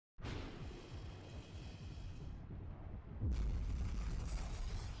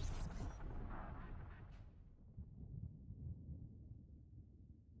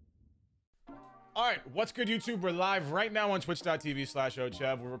All right, what's good, YouTube? We're live right now on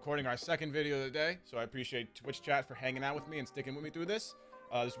twitch.tv/OhChev. We're recording our second video of the day, so I appreciate Twitch chat for hanging out with me and sticking with me through this.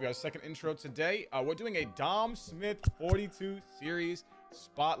 This will be our second intro today. We're doing a Dom Smith 42 series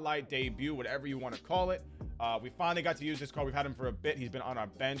spotlight debut, whatever you want to call it. We finally got to use this card. We've had him for a bit. He's been on our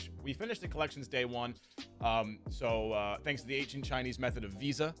bench. We finished the collections day one, so thanks to the ancient Chinese method of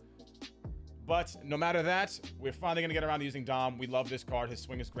Visa. But no matter that, we're finally going to get around to using Dom. We love this card. His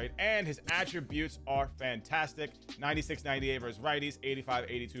swing is great, and his attributes are fantastic. 96-98 versus righties,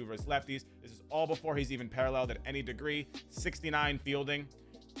 85-82 versus lefties. This is all before he's even paralleled at any degree. 69 fielding,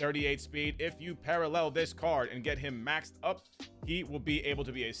 38 speed. If you parallel this card and get him maxed up, he will be able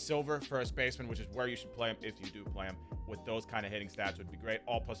to be a silver first baseman, which is where you should play him if you do play him. With those kind of hitting stats would be great.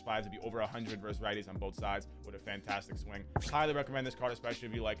 All +5s would be over 100 versus righties on both sides with a fantastic swing. Highly recommend this card, especially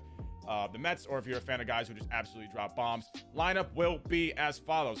if you like the Mets, or if you're a fan of guys who just absolutely drop bombs. Lineup will be as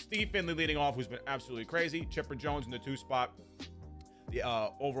follows: Steve Finley leading off, who's been absolutely crazy. Chipper Jones in the 2 spot. The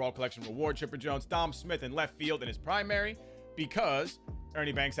overall collection reward, Chipper Jones. Dom Smith in left field in his primary, because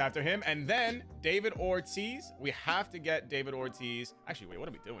Ernie Banks after him. And then David Ortiz. We have to get David Ortiz. Actually, wait, what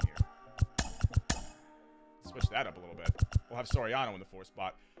are we doing here? Switch that up a little bit. We'll have Soriano in the 4th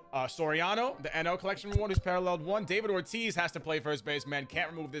spot. Soriano, the NL collection reward, who's paralleled 1. David Ortiz has to play first base, man. Can't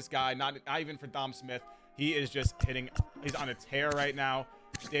remove this guy. Not even for Dom Smith. He is just hitting. He's on a tear right now.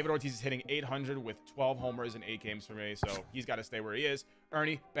 David Ortiz is hitting 800 with 12 homers in 8 games for me, so he's got to stay where he is.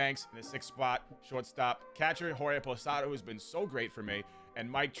 Ernie Banks in the 6th spot, shortstop. Catcher, Jorge Posada, who's been so great for me.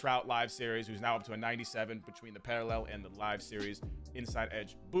 And Mike Trout live series, who's now up to a 97 between the parallel and the live series inside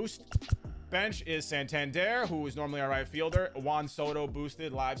edge boost. Bench is Santander, who is normally our right fielder. Juan Soto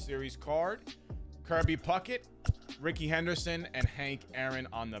boosted live series card. Kirby Puckett, Ricky Henderson, and Hank Aaron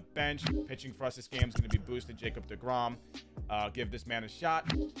on the bench. Pitching for us this game is going to be boosted Jacob deGrom. Give this man a shot.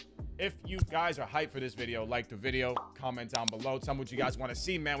 If you guys are hyped for this video, like the video, comment down below. Tell me what you guys want to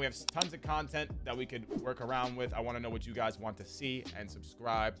see, man. We have tons of content that we could work around with. I want to know what you guys want to see, and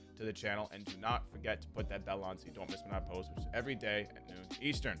subscribe to the channel. And do not forget to put that bell on so you don't miss when I post, which is every day at noon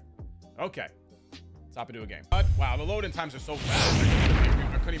Eastern. Okay, let's hop into a game. But wow, the load-in times are so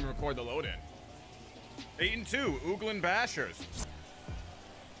fast. I couldn't even record the load-in. 8-2, Oogland Bashers.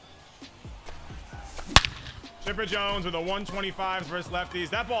 Chipper Jones with a 125s versus lefties.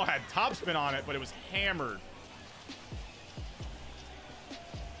 That ball had topspin on it, but it was hammered.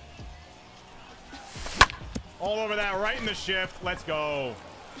 All over that, right in the shift. Let's go.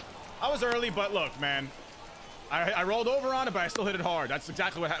 I was early, but look, man. I rolled over on it, but I still hit it hard. That's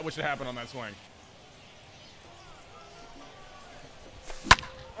exactly what should happen on that swing.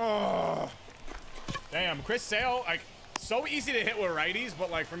 Oh, damn. Chris Sale, like, so easy to hit with righties, but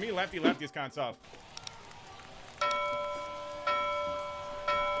like for me, lefty is kind of tough.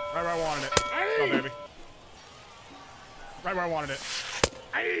 Right where I wanted it. Let's go, baby. Right where I wanted it.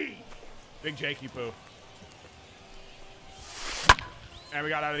 Aye. Big Jakey poo. And we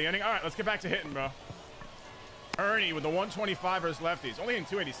got out of the inning. All right, let's get back to hitting, bro. Ernie with the 125 versus lefties. Only in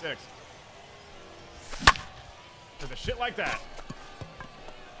 286. There's a shit like that.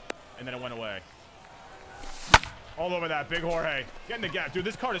 And then it went away. All over that. Big Jorge. Get in the gap. Dude,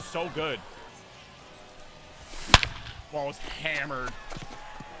 this card is so good. Ball was hammered.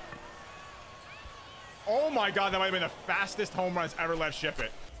 Oh my God, that might have been the fastest home run that's ever left ship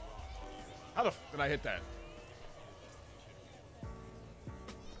it. How the f did I hit that?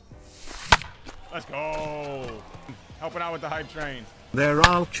 Let's go. Helping out with the hype train. Their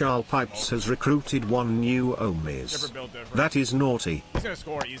OhChev Pipes has recruited 1 new OhChev. That is naughty. He's gonna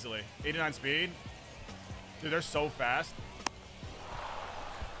score easily. 89 speed. Dude, they're so fast.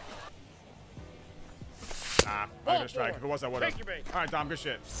 Nah, I'm gonna strike. If it was, I would've. All right, Dom, good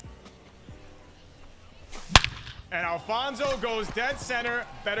shit. And Alfonso goes dead center,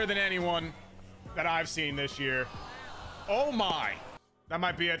 better than anyone that I've seen this year. Oh my. That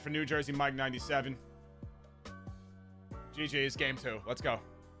might be it for New Jersey Mike 97. GG's game 2. Let's go.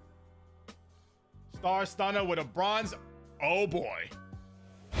 Star Stunner with a bronze. Oh boy.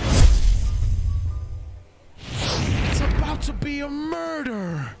 It's about to be a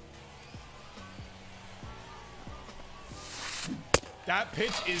murder. That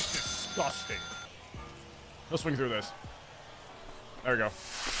pitch is disgusting. He'll swing through this. There we go.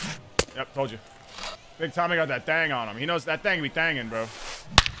 Yep, told you. Big Tommy got that thang on him. He knows that thang be thanging, bro.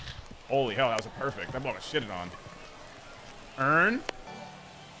 Holy hell, that was a perfect. That ball was shitted on. Earn.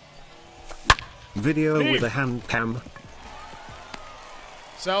 Video Steve. with a hand cam.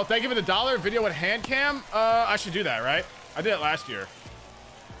 So, thank you for the $1 video with hand cam. I should do that, right? I did it last year.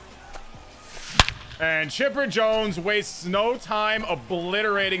 And Chipper Jones wastes no time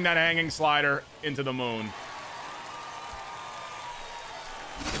obliterating that hanging slider into the moon.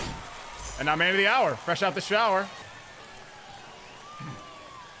 And now man of the hour, fresh out the shower.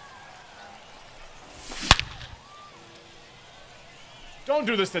 Don't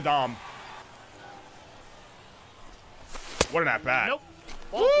do this to Dom. What an at-bat. Nope.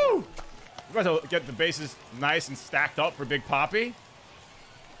 Woo! We're about to get the bases nice and stacked up for Big Papi.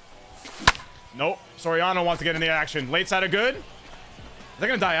 Nope. Soriano wants to get in the action. Late side of good. Is that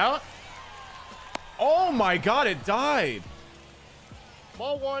going to die out? Oh my god, it died.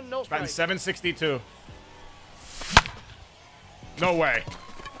 Ball one, no Batting strike. 762. No way.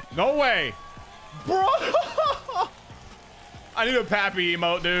 No way. Bro! I need a Pappy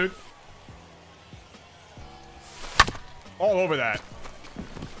emote, dude. All over that.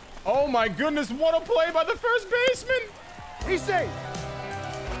 Oh my goodness, what a play by the first baseman. He's safe.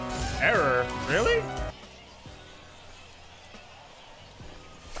 Error? Really?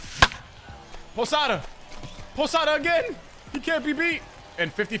 Posada. Posada again. He can't be beat.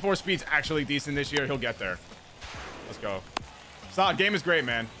 And 54 speed's actually decent this year. He'll get there. Let's go. Solid. Game is great,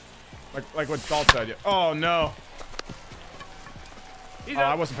 man. Like what Dalt said. Oh, no. Oh,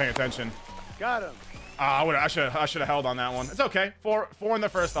 I wasn't paying attention. Got him. I should have held on that one. It's okay. Four in the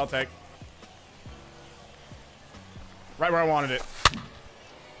first, I'll take. Right where I wanted it.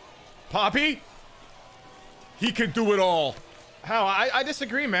 Poppy? He could do it all. How? I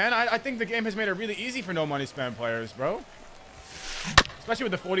disagree, man. I think the game has made it really easy for no money spend players, bro. Especially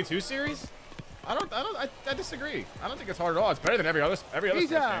with the 42 series. I disagree. I don't think it's hard at all. It's better than every other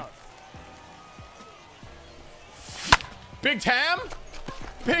He's out. Game. Big Tam?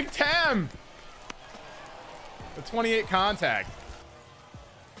 Big Tam! The 28 contact.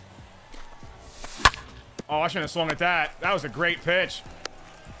 Oh, I shouldn't have swung at that. That was a great pitch.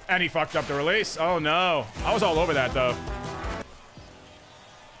 And he fucked up the release. Oh, no. I was all over that, though.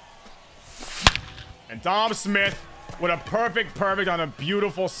 And Dom Smith with a perfect on a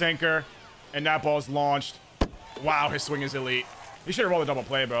beautiful sinker. And that ball's launched. Wow, his swing is elite. He should have rolled a double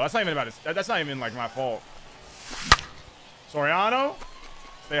play, bro. That's not even about his, that's not even, like, my fault. Soriano.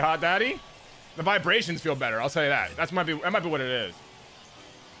 Stay hot, daddy. The vibrations feel better, I'll tell you that. That might be what it is.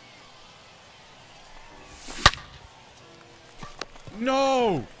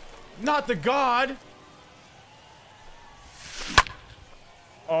 No! Not the god!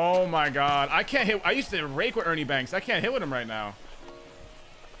 Oh my god. I can't hit. I used to rake with Ernie Banks. I can't hit with him right now.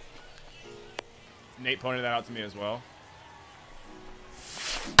 Nate pointed that out to me as well.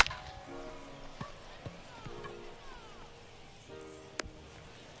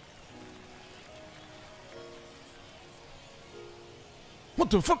 What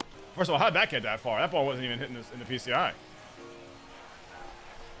the fuck? First of all, how'd that get that far? That ball wasn't even hitting in the PCI.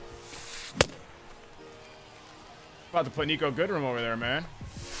 About to put Nico Goodrum over there, man.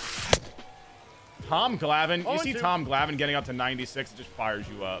 Tom Glavine. You see Tom Glavine getting up to 96, it just fires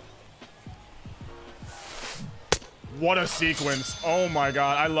you up. What a sequence. Oh my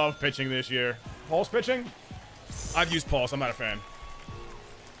god, I love pitching this year. Pulse pitching? I've used Pulse, I'm not a fan.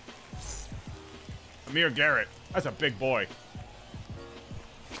 Amir Garrett. That's a big boy.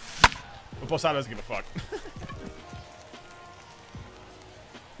 But Posada doesn't give a fuck.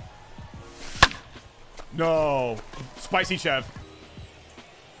 No. Spicy Chev.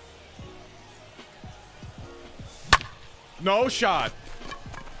 No shot.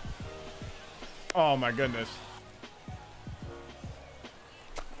 Oh my goodness.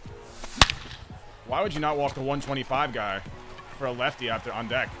 Why would you not walk the 125 guy for a lefty after on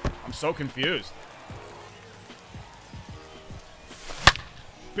deck? I'm so confused.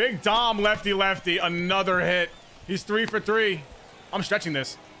 Big Dom, lefty. Another hit. He's 3 for 3. I'm stretching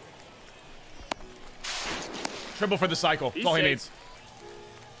this. Triple for the cycle. That's all he needs.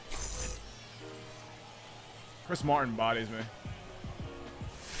 Chris Martin bodies me.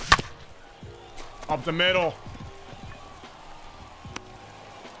 Up the middle.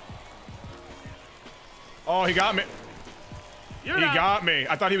 Oh, he got me. He got me.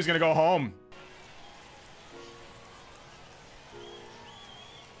 I thought he was going to go home.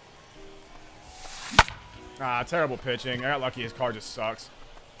 Ah, terrible pitching. I got lucky his car just sucks.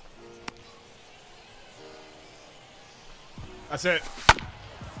 That's it.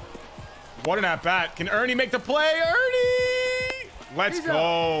 What an at-bat. Can Ernie make the play? Ernie! Let's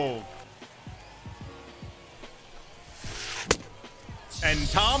go. And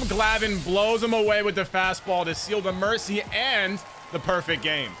Tom Glavine blows him away with the fastball to seal the mercy and the perfect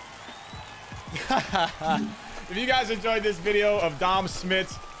game. If you guys enjoyed this video of Dom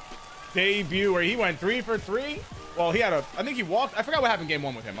Smith's debut where he went 3 for 3, Well, he had a, I think he walked. I forgot what happened game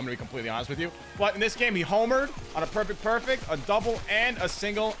 1 with him. I'm going to be completely honest with you. But in this game, he homered on a perfect, a double, and a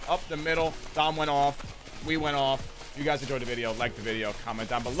single up the middle. Dom went off. We went off. If you guys enjoyed the video, like the video, comment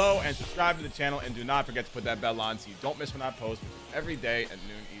down below, and subscribe to the channel. And do not forget to put that bell on so you don't miss when I post every day at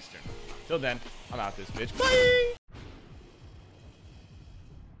noon Eastern. Till then, I'm out this bitch. Bye!